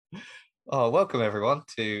Oh, welcome everyone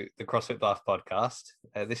to the CrossFit Bath podcast.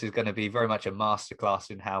 This is going to be very much a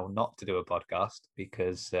masterclass in how not to do a podcast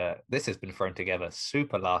because this has been thrown together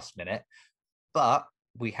super last minute. But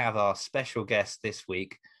we have our special guest this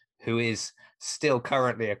week who is still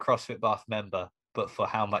currently a CrossFit Bath member, but for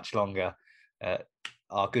how much longer?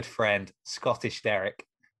 Our good friend, Scottish Derek.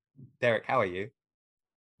 Derek, how are you?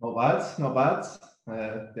 Not bad, not bad.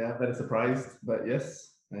 Yeah, very surprised, but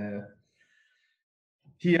yes,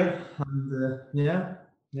 here and yeah,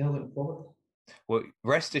 looking forward. Well,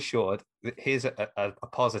 rest assured, here's a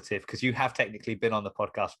positive because you have technically been on the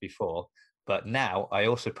podcast before, but now I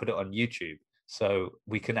also put it on YouTube so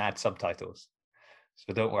we can add subtitles.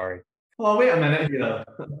 So don't worry. Oh, wait a minute here.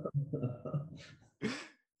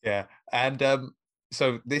 Yeah, and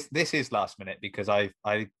so this is last minute because I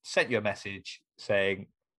sent you a message saying,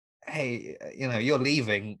 hey, you're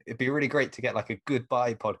leaving. It'd be really great to get like a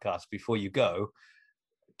goodbye podcast before you go.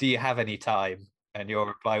 Do you have any time? And your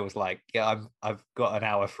reply was like, yeah, I've got an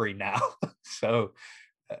hour free now. So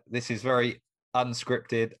this is very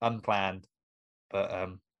unscripted, unplanned, but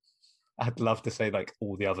I'd love to say like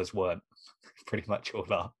all the others weren't. Pretty much all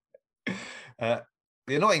are.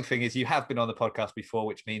 The annoying thing is you have been on the podcast before,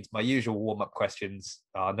 which means my usual warm-up questions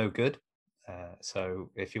are no good. So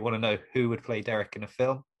if you want to know who would play Derek in a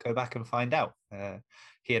film, go back and find out.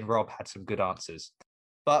 He and Rob had some good answers.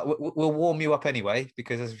 But we'll warm you up anyway,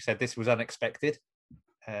 because as we said, this was unexpected.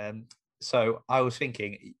 So I was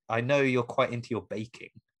thinking, I know you're quite into your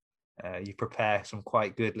baking. You prepare some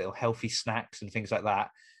quite good little healthy snacks and things like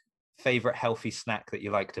that. Favorite healthy snack that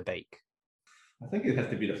you like to bake? I think it has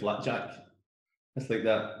to be the flatjack. It's like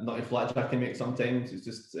that nutty flatjack I make sometimes. It's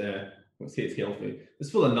just, let's say it's healthy.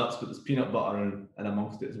 It's full of nuts, but there's peanut butter and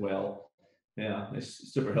amongst it as well. Yeah,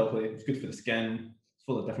 it's super healthy. It's good for the skin. It's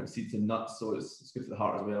full of different seeds and nuts, so it's good for the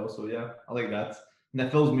heart as well. So yeah, I like that. And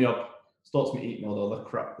it fills me up, stops me eating all the other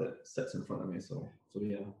crap that sits in front of me. So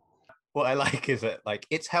yeah. What I like is that like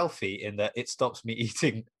it's healthy in that it stops me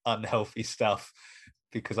eating unhealthy stuff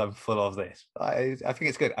because I'm full of this. I think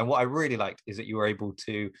it's good. And what I really liked is that you were able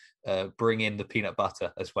to bring in the peanut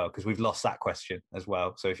butter as well, because we've lost that question as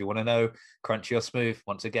well. So if you want to know crunchy or smooth,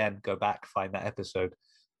 once again, go back, find that episode.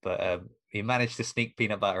 But you managed to sneak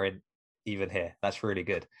peanut butter in even here. That's really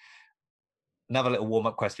good. Another little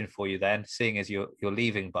warm-up question for you then, seeing as you're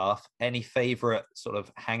leaving Bath, any favorite sort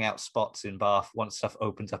of hangout spots in Bath once stuff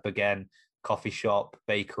opens up again? Coffee shop,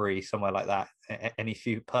 bakery, somewhere like that? Any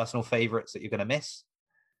few personal favorites that you're going to miss?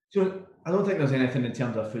 So I don't think there's anything in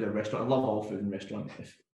terms of food or restaurant. I love all food and restaurant,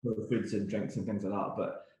 foods and drinks and things like that.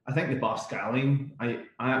 But I think the Bath Skyline, I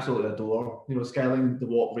absolutely adore. Skyline, the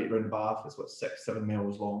walk right around Bath, it's what 6-7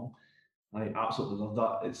 miles long. I absolutely love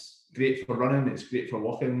that. It's great for running, it's great for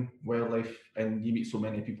walking, wildlife, and you meet so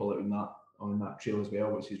many people out on that trail as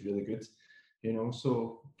well, which is really good.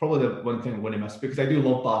 So probably the one thing I'm going to miss, because I do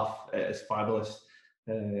love Bath. It's fabulous,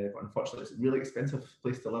 but unfortunately, it's a really expensive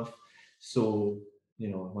place to live. So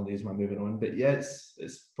one day I'm moving on. But yeah,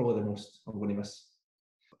 it's probably the most I'm going to miss.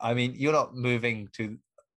 I mean, you're not moving to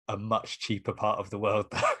a much cheaper part of the world,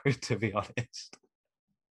 though, to be honest.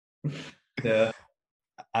 Yeah.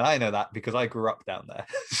 And I know that because I grew up down there.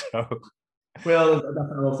 So, well,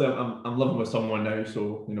 definitely. I'm living with someone now,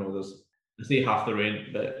 so there's I say half the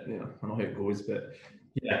rent, but I know how it goes. But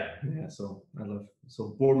yeah. So I live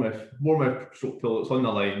Bournemouth, Strokepool. It's on the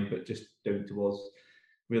line, but just down towards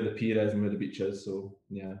where the pier is and where the beach is. So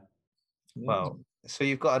yeah. Well, so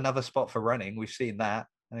you've got another spot for running. We've seen that.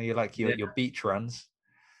 You like your beach runs.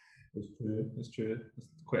 It's true. It's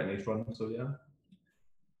quite a nice run. So yeah.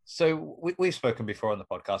 So we've spoken before on the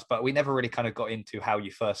podcast, but we never really kind of got into how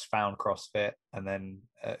you first found CrossFit. And then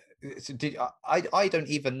I don't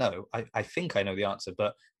even know. I think I know the answer,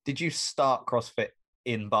 but did you start CrossFit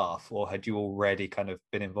in Bath, or had you already kind of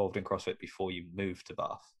been involved in CrossFit before you moved to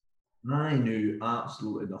Bath? I knew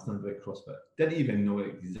absolutely nothing about CrossFit. Didn't even know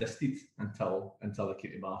it existed until I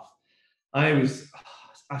came to Bath.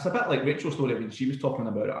 It's a bit like Rachel's story when she was talking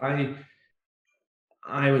about it.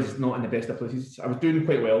 I was not in the best of places. I was doing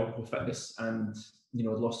quite well with fitness, and I'd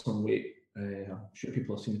lost some weight. I'm sure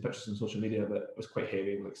people have seen the pictures on social media, but it was quite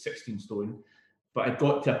heavy, like 16 stone. But I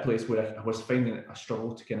got to a place where I was finding it a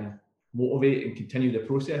struggle to kind of motivate and continue the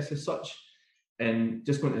process as such. And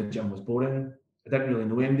just going to the gym was boring. I didn't really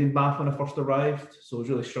know anybody in Bath when I first arrived, so I was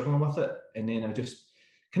really struggling with it. And then I just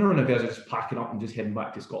kind of on the verge of just packing up and just heading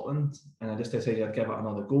back to Scotland. And I just decided I'd give it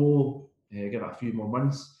another go, give it a few more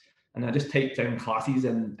months. And I just typed in classes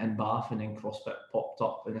in Bath, and then CrossFit popped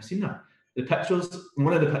up, and I seen that. The pictures,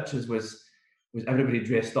 one of the pictures was everybody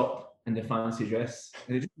dressed up in the fancy dress,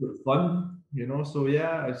 and it just looked fun, So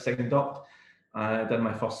yeah, I signed up. I did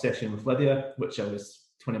my first session with Lydia, which I was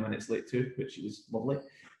 20 minutes late to, which was lovely,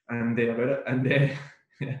 and about it. And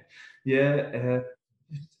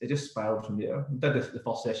it just spiraled from there. I did the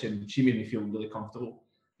first session. She made me feel really comfortable,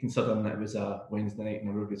 considering that it was a Wednesday night and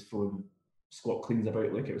everybody was throwing squat cleans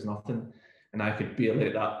about like it was nothing, and I could barely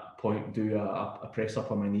at that point do a press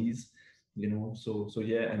up on my knees, So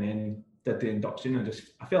yeah, and then did the induction and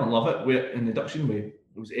I fell in love with it. In the induction, it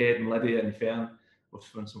was Ed and Lydia and Fern. We've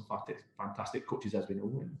found some fantastic coaches, as we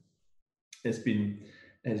know. And it's been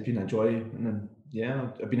a joy, and then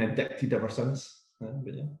I've been addicted ever since.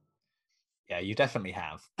 But yeah, you definitely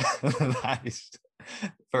have. That is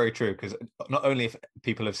very true, because not only if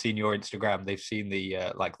people have seen your Instagram, they've seen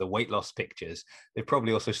the like the weight loss pictures. They've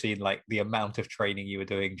probably also seen like the amount of training you were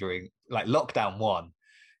doing during like lockdown one.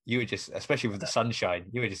 You were just, especially with the sunshine,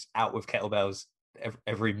 you were just out with kettlebells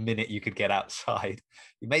every minute you could get outside.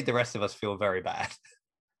 You made the rest of us feel very bad.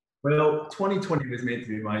 Well, 2020 was meant to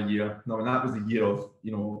be my year. No, and that was the year of,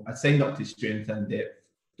 I signed up to Strength in Depth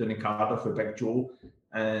down in Cardiff with Big Joe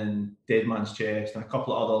and Dead Man's Chest and a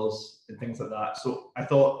couple of others and things like that. So I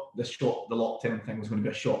thought the lockdown thing was going to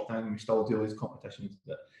be a short thing. We still do all these competitions,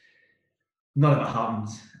 but none of it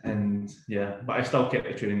happens. And but I still kept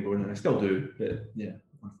the training going, and I still do. But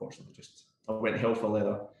unfortunately, I went hell for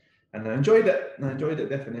leather, and I enjoyed it. And I enjoyed it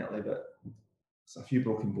definitely, but it's a few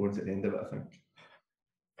broken bones at the end of it, I think.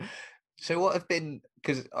 So what have been,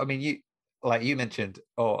 because I mean, you mentioned,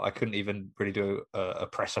 I couldn't even really do a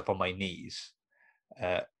press up on my knees.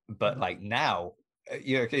 But like now,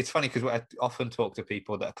 it's funny because I often talk to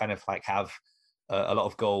people that kind of like have a lot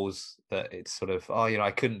of goals that it's sort of,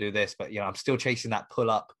 I couldn't do this, but I'm still chasing that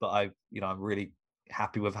pull up, but I'm really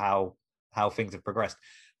happy with how things have progressed.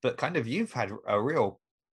 But kind of you've had a real,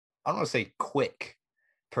 I don't want to say quick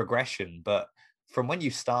progression, but from when you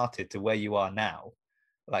started to where you are now,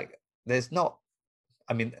 like there's not,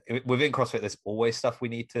 I mean, within CrossFit, there's always stuff we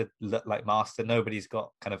need to like master. Nobody's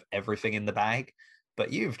got kind of everything in the bag,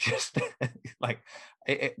 but you've just like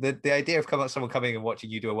the idea of someone coming and watching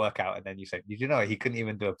you do a workout, and then you say, he couldn't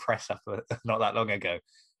even do a press up not that long ago.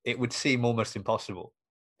 It would seem almost impossible,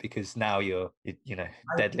 because now you're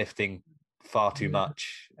deadlifting far too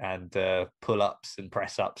much, and pull ups and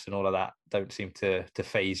press ups and all of that don't seem to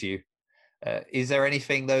phase you. Is there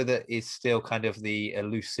anything though that is still kind of the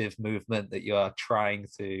elusive movement that you are trying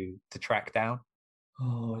to track down?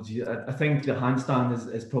 Oh, gee, I think the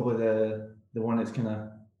handstand is probably the one that's kind of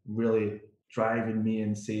really driving me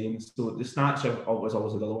insane. So the snatch was always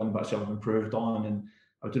the other one, but I've improved on, and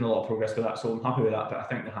I've done a lot of progress with that. So I'm happy with that. But I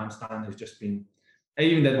think the handstand has just been. I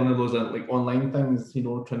even did one of those like online things,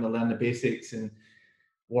 trying to learn the basics and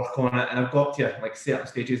work on it. And I've got to like certain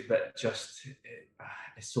stages, but just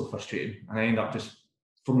it's so frustrating. And I end up just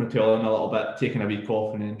throwing the towel in a little bit, taking a week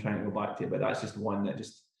off, and then trying to go back to it. But that's just one that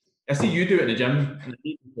just. I see you do it in the gym, and I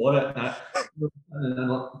need to for it. And I'm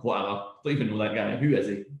like, whatever. Don't even know that guy. Who is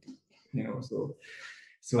he?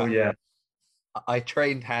 So yeah. I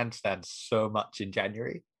trained handstands so much in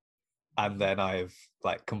January, and then I've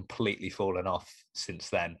like completely fallen off since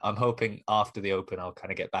then. I'm hoping after the Open I'll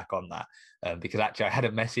kind of get back on that, because actually I had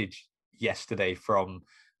a message yesterday from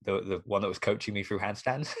the one that was coaching me through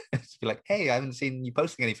handstands to be like, hey, I haven't seen you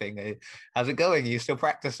posting anything. How's it going? Are you still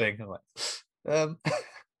practicing? I'm like,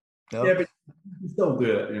 no. Yeah, but you still do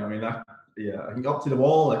it. I mean, I can get up to the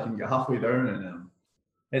wall, I can get halfway down, and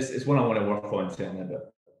it's one I want to work on certainly,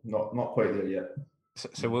 but not quite there yet.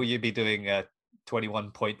 So will you be doing a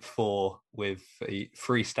 21.4 with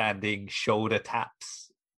freestanding shoulder taps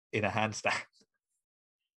in a handstand?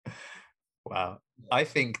 Wow. I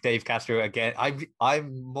think Dave Castro, again,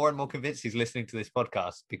 I'm more and more convinced he's listening to this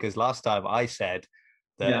podcast, because last time I said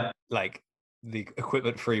that like the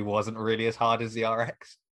equipment free wasn't really as hard as the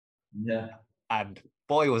RX. Yeah. And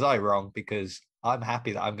boy, was I wrong, because I'm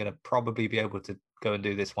happy that I'm going to probably be able to go and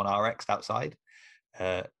do this one RX outside,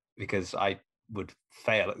 because I would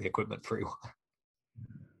fail at the equipment free one.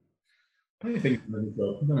 I think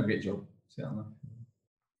you've done a great job, certainly.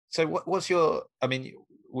 So what's your, I mean,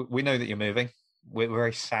 we know that you're moving. We're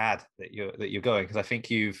very sad that you're going, because I think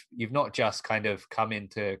you've not just kind of come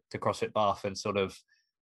into CrossFit Bath and sort of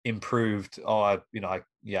improved. I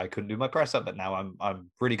couldn't do my press up, but now I'm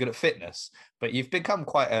really good at fitness. But you've become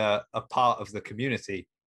quite a part of the community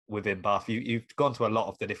within Bath. You've gone to a lot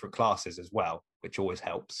of the different classes as well, which always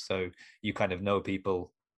helps. So you kind of know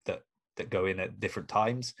people that go in at different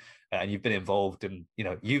times, and you've been involved, and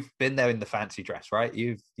you've been there in the fancy dress, right?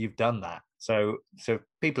 You've done that. So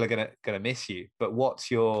people are gonna miss you. But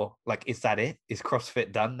what's your, like, is that it? Is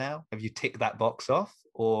CrossFit done now? Have you ticked that box off,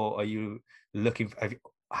 or are you looking?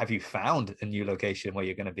 Have you found a new location where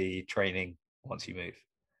you're going to be training once you move?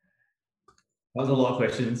 That was a lot of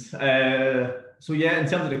questions. So yeah, in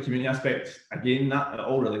terms of the community aspect, again, that it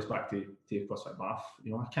all relates back to CrossFit Bath.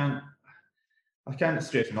 You know, I can't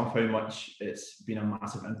stress enough how much it's been a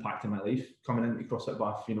massive impact in my life coming into CrossFit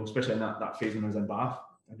Bath. You know, especially in that phase when I was in Bath.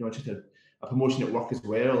 I know just a promotion at work as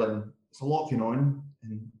well, and it's a lot going on,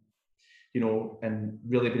 and you know, and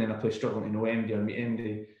really being in a place struggling to know MD or meet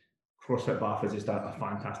MD. CrossFit Bath is just a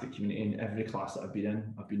fantastic community. In every class that I've been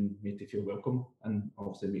in, I've been made to feel welcome, and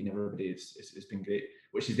obviously meeting everybody, it's been great,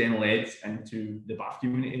 which has then led into the Bath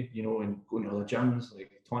community, you know, and going to other gyms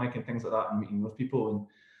like Tonic and things like that, and meeting those people and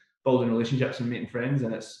building relationships and meeting friends,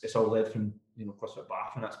 and it's all led from, you know, CrossFit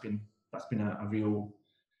Bath, and that's been a real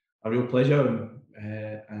pleasure,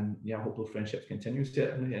 and yeah, I hope those friendships continue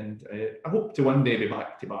certainly, and I hope to one day be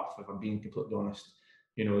back to Bath, if I'm being completely honest.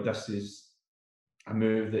 You know, this is a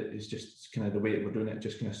move that is just kind of the way that we're doing it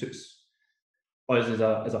just kind of suits us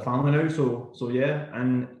as a family now. So yeah,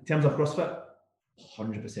 and in terms of CrossFit,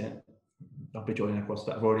 100%. I'll be joining a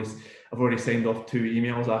CrossFit. I've already signed off 2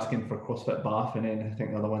 emails asking for CrossFit Bath, and then I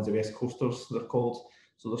think the other one's the West Coasters, they're called.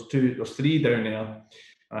 So there's 3 down there.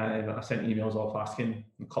 I sent emails off asking,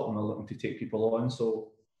 a couple of them are looking to take people on.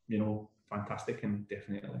 So, you know, fantastic, and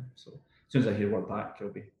definitely. So as soon as I hear word back, I'll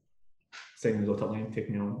be signing the dotted line,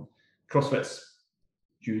 taking me on. CrossFit's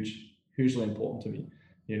hugely important to me.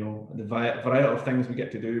 You know, the variety of things we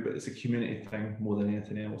get to do, but it's a community thing more than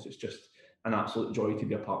anything else. It's just an absolute joy to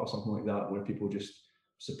be a part of something like that, where people just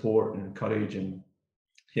support and encourage and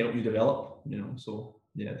help you develop, you know. So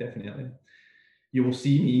yeah, definitely. You will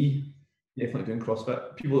see me definitely doing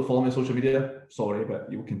CrossFit. People that follow me on social media, sorry,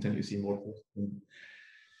 but you will continue to see more posts.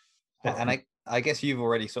 And I guess you've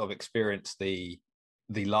already sort of experienced the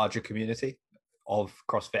larger community of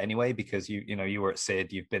CrossFit anyway, because you were at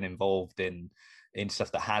SID, you've been involved in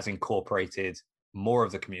stuff that has incorporated more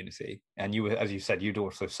of the community, and you were, as you said, you'd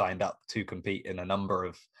also signed up to compete in a number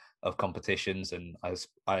of competitions, and as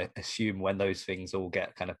I assume when those things all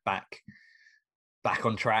get kind of back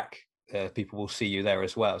on track, people will see you there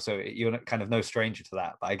as well. So you're kind of no stranger to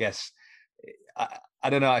that. But I guess I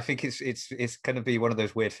don't know. I think it's going to be one of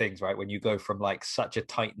those weird things, right? When you go from like such a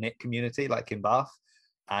tight knit community like in Bath,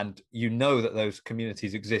 and you know that those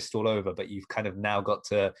communities exist all over, but you've kind of now got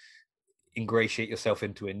to ingratiate yourself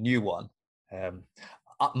into a new one.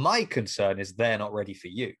 My concern is they're not ready for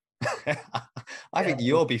you. I think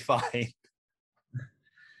you'll be fine.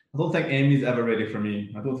 I don't think Amy's ever ready for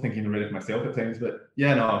me. I don't think I'm ready for myself at times. But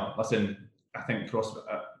yeah, no, listen, I think CrossFit,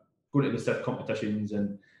 going to the SID competitions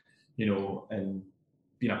and, you know, and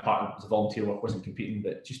being a part of the volunteer work, wasn't competing,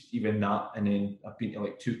 but just even that. And then I've been to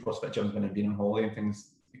like 2 CrossFit gyms when I've been on holiday and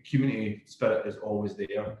things. The community spirit is always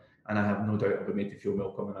there. And I have no doubt I'll be made to feel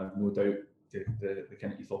welcome. And I have no doubt the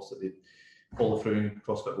kind of ethos that they follow through in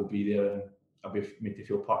CrossFit will be there. And I'll be made to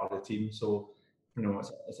feel part of the team. So, you know,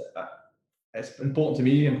 it's important to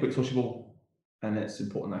me. I'm quite sociable, and it's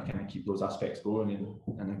important that I kind of keep those aspects going,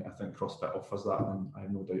 and I think CrossFit offers that, and I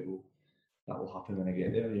have no doubt that will happen when I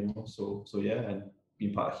get there, you know. So yeah, and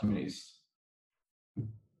being part of communities,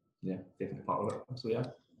 yeah, definitely part of it. So yeah.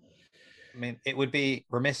 I mean, it would be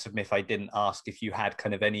remiss of me if I didn't ask if you had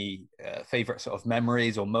kind of any favorite sort of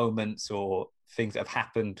memories or moments or things that have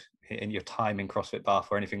happened in your time in CrossFit Bath,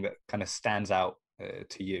 or anything that kind of stands out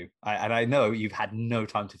to you. I know you've had no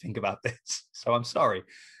time to think about this, so I'm sorry,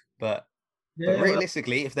 but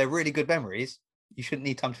realistically, if they're really good memories, you shouldn't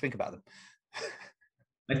need time to think about them.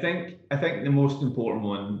 I think the most important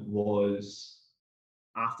one was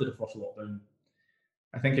after the first lockdown.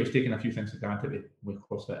 I think I was taking a few things for granted with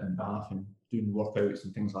CrossFit and Bath and doing workouts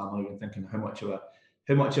and things like that, and thinking how much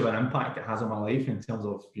of an impact it has on my life in terms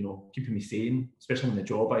of, you know, keeping me sane, especially in the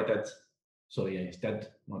job I did. Sorry, yes,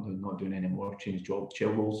 not doing any more, changed job, chair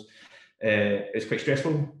roles. It's quite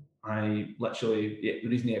stressful. I literally, the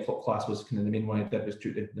reason the 8 o'clock class was kind of the main one I did was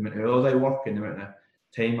due to the amount of hours I work and the amount of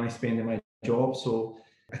time I spend in my job. So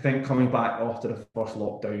I think coming back after the first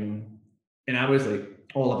lockdown, and I was like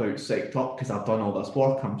all about psyched up because I've done all this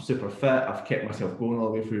work. I'm super fit. I've kept myself going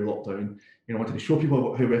all the way through lockdown. You know, wanted to show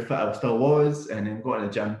people how fit I still was, and then got in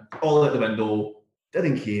the gym, all out the window,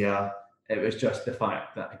 didn't care. It was just the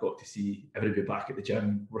fact that I got to see everybody back at the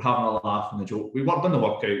gym. We're having a laugh and a joke. We worked on the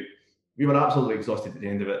workout. We were absolutely exhausted at the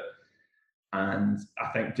end of it. And I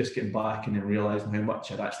think just getting back and then realising how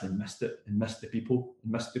much I'd actually missed it and missed the people,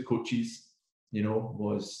 and missed the coaches, you know,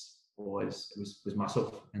 was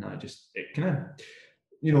massive. And it kind of,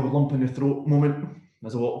 you know, lump in the throat moment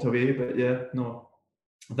as I walked away. But yeah, no,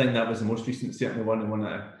 I think that was the most recent, certainly one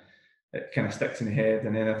that it kind of sticks in the head.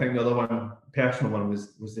 And then I think the other one, personal one,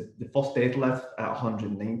 was the first deadlift at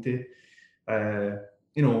 190.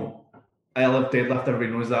 You know, I love deadlift.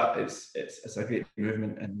 Everybody knows that. It's a great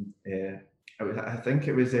movement, and I think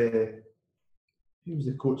it was who was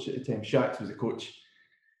the coach at the time? Shax was the coach,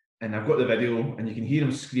 and I've got the video, and you can hear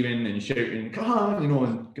him screaming and shouting, "Come on!"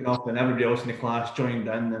 And getting up, and everybody else in the class joined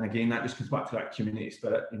in. And again, that just comes back to that community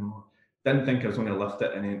spirit. Didn't think I was going to lift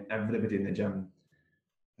it, and then everybody in the gym.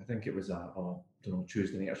 I think it was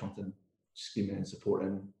Tuesday night or something, screaming and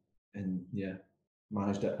supporting, and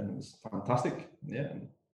managed it, and it was fantastic. Yeah.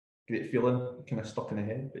 Great feeling, kind of stuck in the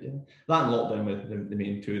head. But that and lockdown were the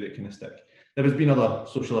main two that kind of stick. There has been other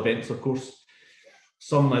social events, of course.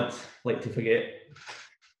 Some I'd like to forget.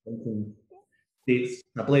 Dates.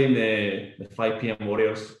 I blame the 5 p.m.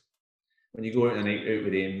 Warriors. When you go out a night out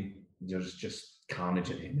with them, there's just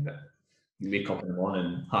carnage at the end of it. You wake up in the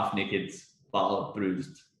morning, half naked, battered,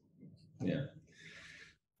 bruised. Yeah.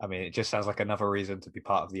 I mean, it just sounds like another reason to be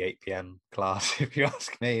part of the 8 p.m. class, if you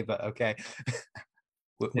ask me. But okay.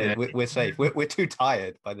 We're safe. We're too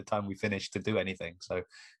tired by the time we finish to do anything. So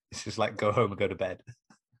it's just like go home and go to bed.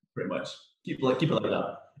 Pretty much. Keep it like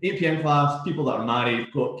that. 8 p.m. class, people that are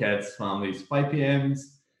married, got kids, families. 5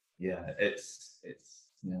 p.m.s. Yeah, it's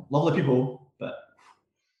lovely people, but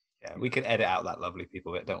yeah, we can edit out that lovely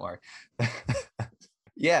people bit. Don't worry.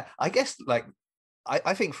 Yeah, I guess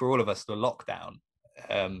I think for all of us, the lockdown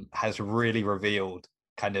has really revealed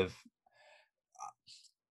kind of.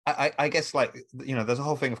 I guess there's a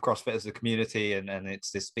whole thing of CrossFit as a community, and it's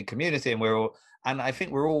this big community, and I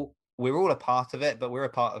think we're all a part of it, but we're a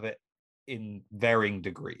part of it in varying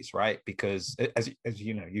degrees, right? Because as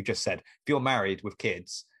you just said, if you're married with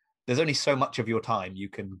kids, there's only so much of your time you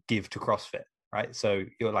can give to CrossFit, right? So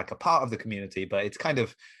you're like a part of the community, but it's kind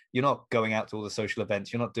of, you're not going out to all the social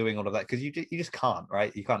events, you're not doing all of that because you just can't,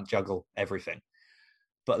 right? You can't juggle everything.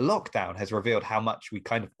 But lockdown has revealed how much we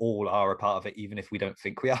kind of all are a part of it, even if we don't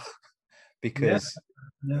think we are. Because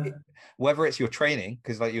whether it's your training,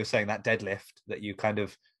 because like you were saying, that deadlift that you kind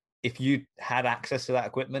of, if you had access to that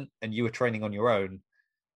equipment and you were training on your own,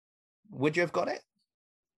 would you have got it?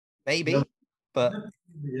 Maybe, but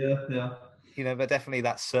but definitely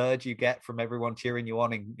that surge you get from everyone cheering you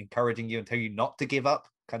on and encouraging you and telling you not to give up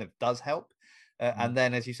kind of does help. And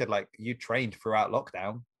then, as you said, like you trained throughout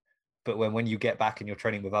lockdown, but when you get back and you're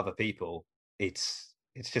training with other people, it's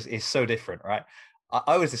so different, right?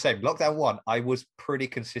 I was the same. Lockdown 1, I was pretty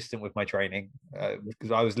consistent with my training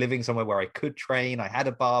because I was living somewhere where I could train. I had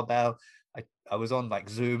a barbell. I was on like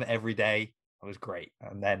Zoom every day. It was great.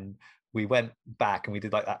 And then we went back and we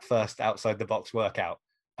did like that first outside the box workout,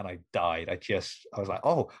 and I died. I was like,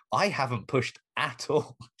 oh, I haven't pushed at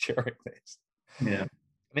all during this. Yeah.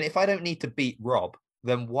 I mean, if I don't need to beat Rob,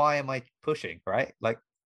 then why am I pushing, right? Like,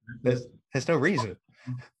 there's no reason.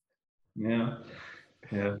 Yeah.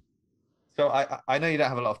 So I know you don't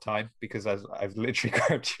have a lot of time because I've literally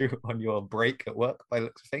grabbed you on your break at work by the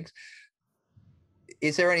looks of things.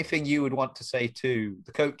 Is there anything you would want to say to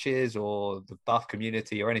the coaches or the Bath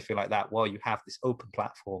community or anything like that while you have this open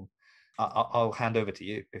platform? I'll hand over to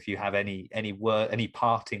you if you have any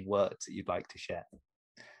parting words that you'd like to share.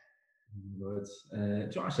 Words. I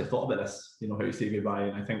actually thought about this, how to say goodbye,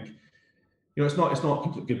 and I think it's not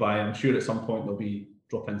complete goodbye. I'm sure at some point there'll be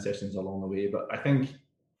drop-in sessions along the way, but I think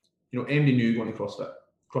anybody new going to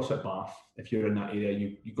CrossFit Bath, if you're in that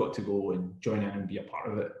area, you've got to go and join in and be a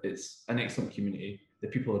part of it. It's an excellent community. The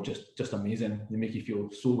people are just amazing. They make you feel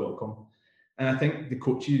so welcome. And I think the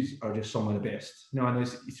coaches are just some of the best. I know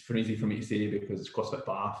it's easy for me to say because it's CrossFit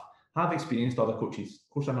Bath. I've experienced other coaches.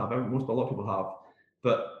 Of course I have. A lot of people have.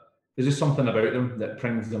 But there's just something about them that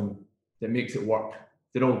brings them, that makes it work.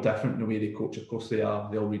 They're all different in the way they coach. Of course they are.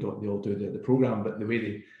 They all do the program, but the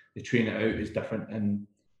way they train it out is different. And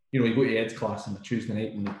you go to Ed's class on a Tuesday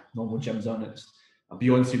night and the normal gym's on. It's a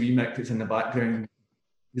Beyonce remix that's in the background.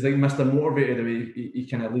 He's like Mr. Motivator, the way he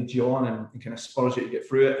kind of leads you on and kind of spurs you to get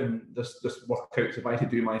through it. And this workouts, if I had to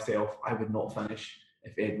do myself, I would not finish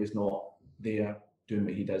if Ed was not there doing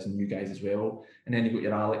what he does, and you guys as well. And then you got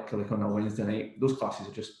your Alec like on a Wednesday night. Those classes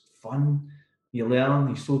are just fun. You learn.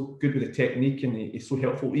 He's so good with the technique and he's so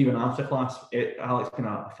helpful. Even after class, Alec's been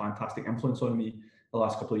a fantastic influence on me the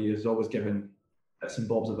last couple of years. He's always given bits and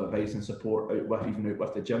bobs of advice and support out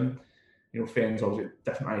with the gym. Fenn's always got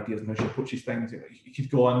different ideas on how she approaches things. You could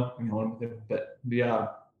go on and on with them, but they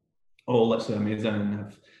are all literally amazing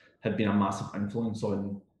and have been a massive influence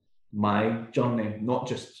on my journey, not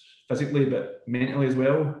just physically but mentally as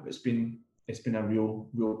well. It's been a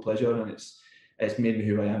real pleasure, and it's made me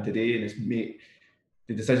who I am today, and it's made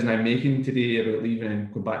the decision I'm making today about leaving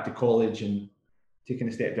and going back to college and taking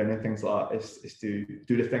a step down and things like that is to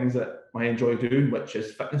do the things that I enjoy doing, which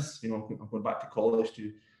is fitness. I'm going back to college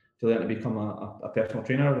to to learn to become a personal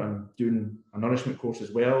trainer. I'm doing a nourishment course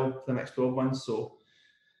as well for the next 12 months. So,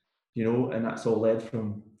 you know, and that's all led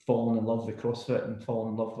from falling in love with CrossFit and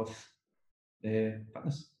falling in love with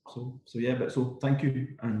fitness. So yeah, but so thank you,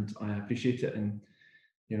 and I appreciate it. And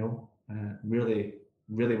you know, really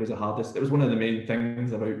was the hardest. It was one of the main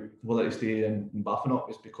things about whether to stay in Bath or not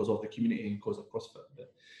was because of the community and because of CrossFit.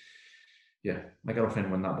 But yeah, my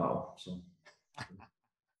girlfriend won that battle. So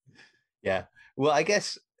yeah, well, I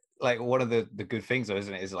guess like one of the good things though,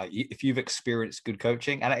 isn't it, is like if you've experienced good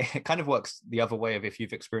coaching, and it kind of works the other way of if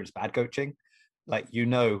you've experienced bad coaching, like you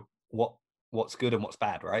know what's good and what's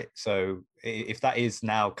bad, right? So if that is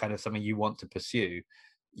now kind of something you want to pursue,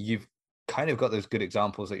 you've kind of got those good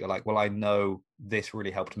examples that you're like, well, I know this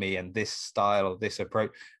really helped me and this style or this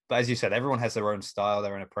approach. But as you said, everyone has their own style,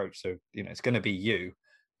 their own approach. So, you know, it's going to be you,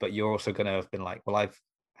 but you're also going to have been like, well, I've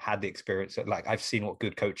had the experience, like I've seen what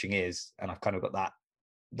good coaching is, and I've kind of got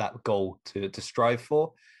that goal to strive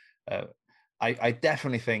for. I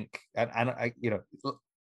definitely think, and I, you know,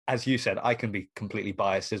 as you said, I can be completely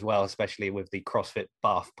biased as well, especially with the CrossFit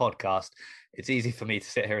Bath podcast. It's easy for me to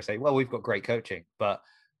sit here and say, well, we've got great coaching. But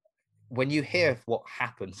when you hear what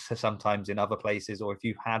happens sometimes in other places, or if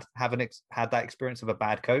you had that experience of a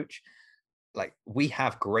bad coach, like we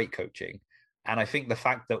have great coaching. And I think the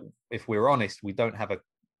fact that, if we're honest, we don't have a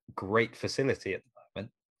great facility at the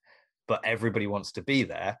moment, but everybody wants to be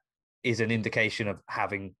there, is an indication of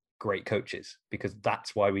having great coaches, because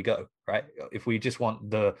that's why we go, right? If we just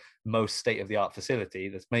want the most state-of-the-art facility,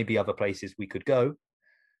 there's maybe other places we could go,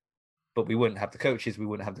 but we wouldn't have the coaches, we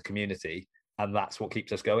wouldn't have the community, and that's what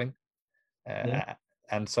keeps us going.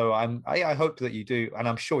 And so I hope that you do, and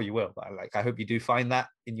I'm sure you will, but I hope you do find that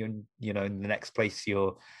in your, you know, in the next place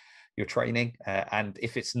you're training, and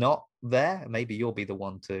if it's not there, maybe you'll be the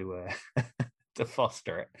one to to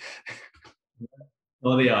foster it.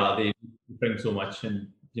 no, they bring so much. And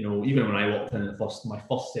you know, even when I walked in my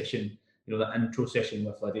first session, you know, the intro session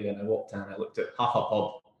with Lydia, and I walked in and I looked at half a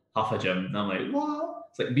pub, half a gym, and I'm like, what?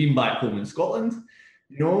 It's like being back home in Scotland,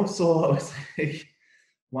 you know. So I was like,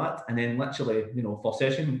 what? And then literally, you know, first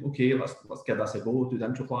session, okay, let's give this a go. Do the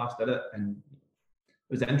intro class, did it, and it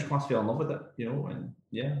was the intro class, fell in love with it, you know. And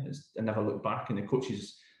yeah, I never looked back. And the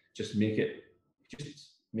coaches just make it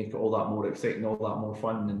all that more exciting, all that more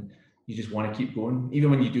fun, and you just want to keep going.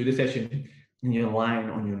 Even when you do the session and you're lying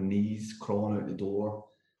on your knees, crawling out the door,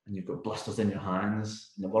 and you've got blisters in your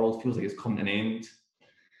hands, and the world feels like it's coming to an end.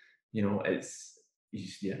 You know,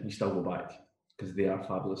 you still go back because they are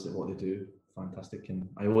fabulous at what they do. Fantastic, and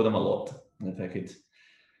I owe them a lot. And if I could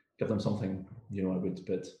give them something, you know, I would.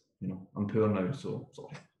 But you know, I'm poor now, so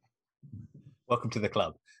sorry. Welcome to the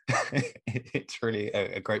club. It's really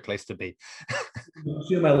a great place to be. I'm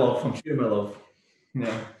sure my love.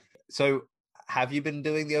 Yeah. So, have you been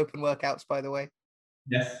doing the open workouts, by the way?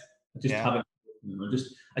 Yes, I just haven't. You know,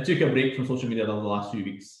 I took a break from social media the last few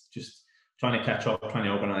weeks, just trying to catch up, trying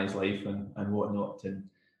to organise life and whatnot. And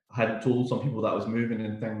I hadn't told some people that I was moving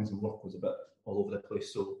and things, and work was a bit all over the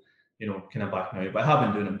place. So, you know, kind of back now. But I have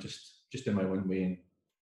been doing them just in my own way.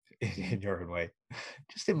 In your own way,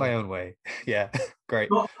 just in my own way. Yeah,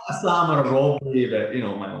 great. Not a Sam or a Rob way, but you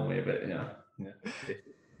know, my own way. But yeah.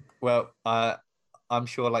 Well, I'm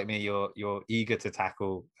sure, like me, you're eager to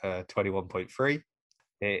tackle 21.3.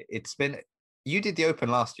 It's been, you did the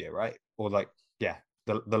Open last year, right? Or like, yeah,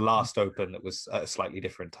 the last Open that was at a slightly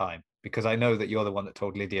different time, because I know that you're the one that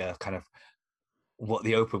told Lydia kind of what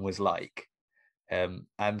the Open was like. And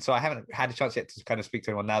so I haven't had a chance yet to kind of speak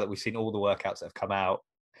to anyone now that we've seen all the workouts that have come out.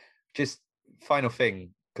 Just final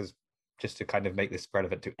thing, because just to kind of make this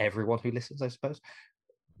relevant to everyone who listens, I suppose.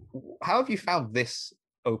 How have you found this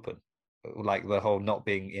Open? Like the whole not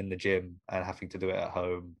being in the gym and having to do it at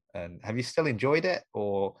home, and have you still enjoyed it,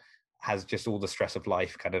 or has just all the stress of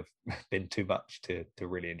life kind of been too much to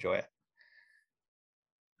really enjoy it?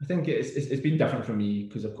 I think it's been different for me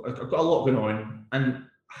because I've got a lot going on, and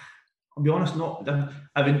I'll be honest,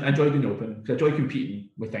 I've enjoyed doing Open because I enjoy competing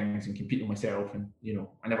with things and competing with myself, and you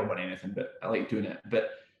know, I never win anything, but I like doing it. But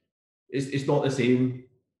it's not the same,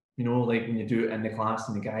 you know, like when you do it in the class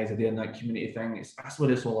and the guys are there in that community thing. That's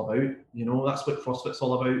what it's all about, you know. That's what CrossFit's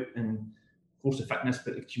all about, and of course the fitness,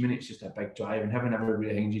 but the community is just a big drive, and having everybody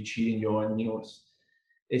behind you cheering you on, you know,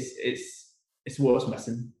 it's what's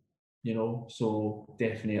missing, you know. So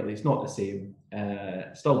definitely, it's not the same.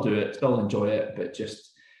 Still do it, still enjoy it, but just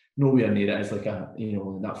nowhere near it as like a, you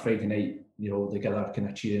know, that Friday night, you know, together kind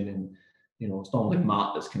of cheering, and you know, it's not like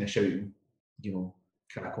Matt that's kind of shouting, you know,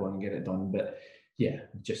 crack on and get it done. But yeah,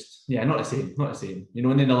 not the same, you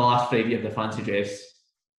know. And then the last Friday of the fancy dress,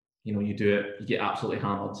 you do it, you get absolutely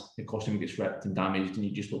hammered, the costume gets ripped and damaged, and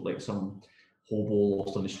you just look like some hobo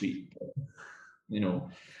lost on the street.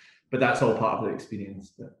 But that's all part of the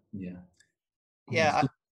experience. But yeah. Yeah,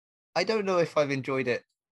 I don't know if I've enjoyed it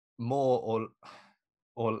more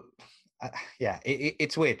or yeah,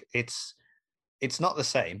 it's weird. It's not the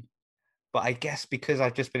same, but I guess because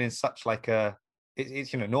I've just been in such like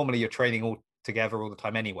it's normally you're training all together all the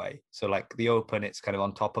time anyway. So like the Open, it's kind of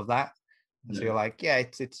on top of that. And so you're like, yeah,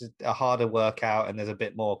 it's a harder workout and there's a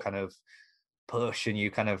bit more kind of push and you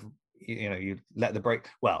kind of, you let the brake.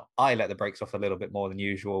 Well, I let the brakes off a little bit more than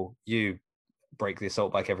usual. You break the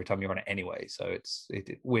assault bike every time you're on it anyway. So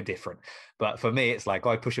we're different. But for me, it's like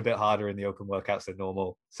I push a bit harder in the open workouts than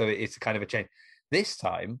normal. So it's kind of a change. This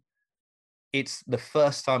time, it's the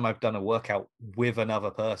first time I've done a workout with another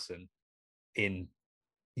person in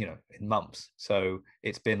months. So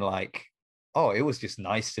it's been like, oh, it was just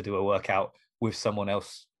nice to do a workout with someone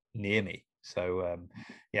else near me. So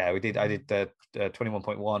yeah, I did the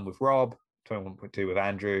 21.1 with Rob, 21.2 with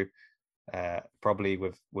Andrew, probably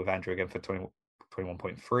with Andrew again for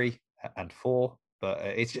 21.3 and 4. But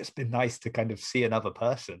it's just been nice to kind of see another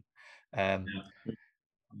person.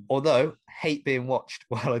 Although hate being watched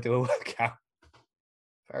while I do a workout,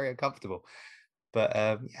 very uncomfortable. But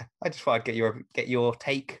yeah, I just thought I'd get your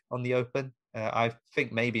take on the Open. I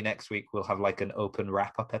think maybe next week we'll have like an Open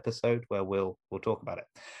wrap-up episode where we'll talk about it.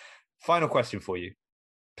 Final question for you,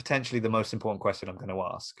 potentially the most important question I'm going to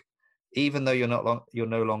ask. Even though you'll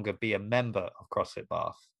no longer be a member of CrossFit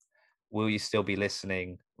Bath, will you still be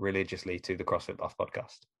listening religiously to the CrossFit Bath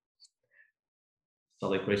podcast?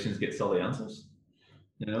 Silly questions get silly answers.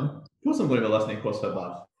 Of course I'm going to be listening to CrossFit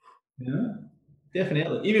Bath.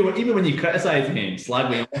 Definitely. Even when you criticise me,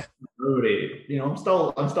 slag me off,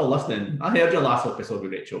 I'm still listening. I heard your last episode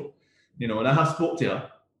with Rachel, and I have spoke to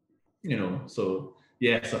her, so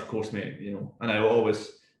yes, of course, mate, and I will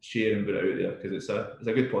always share and put it out there because it's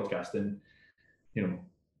a good podcast, and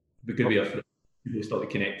we could be people start to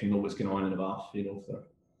connect and know what's going on in the Bath,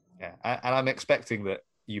 Yeah, and I'm expecting that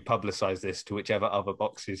you publicise this to whichever other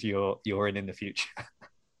boxes you're in the future.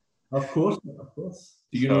 Of course.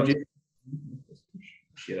 Do you know Jason?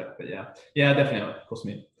 Share it, but yeah, definitely, of course,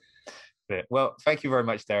 mate. Well, thank you very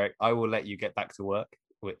much, Derek. I will let you get back to work,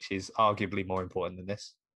 which is arguably more important than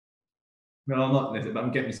this. No, I'm not, but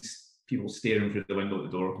I'm getting people staring through the window at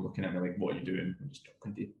the door, looking at me like, "What are you doing?" I'm just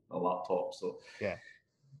talking to a laptop. So yeah,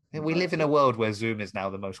 we live in a world where Zoom is now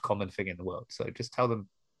the most common thing in the world. So just tell them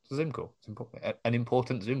it's a Zoom call. It's important, an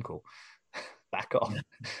important Zoom call. Back off.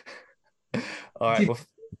 Yeah. All right. Well,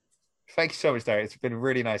 thank you so much, Derek. It's been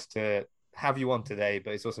really nice to have you on today,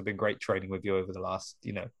 but it's also been great training with you over the last,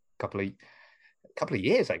 couple of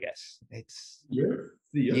years, I guess. It's year.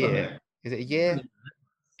 Is it a year?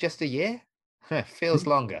 Just a year? Feels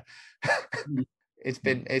longer. It's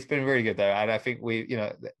been really good though, and I think we,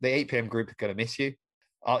 the 8 p.m. group are going to miss you.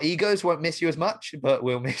 Our egos won't miss you as much, but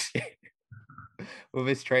we'll miss you. We'll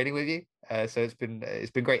miss training with you. So it's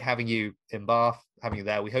been great having you in Bath, having you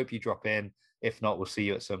there. We hope you drop in. If not, we'll see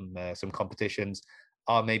you at some competitions.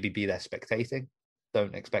 I'll maybe be there spectating.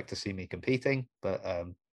 Don't expect to see me competing, but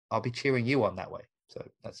I'll be cheering you on that way. So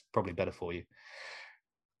that's probably better for you.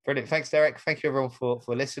 Brilliant. Thanks, Derek. Thank you, everyone, for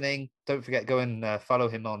listening. Don't forget, go and follow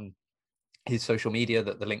him on his social media.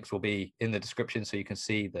 That the links will be in the description, so you can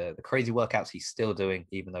see the crazy workouts he's still doing,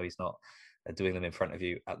 even though he's not doing them in front of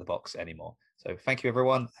you at the box anymore. So thank you,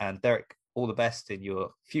 everyone. And Derek, all the best in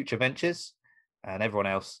your future ventures. And everyone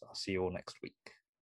else, I'll see you all next week.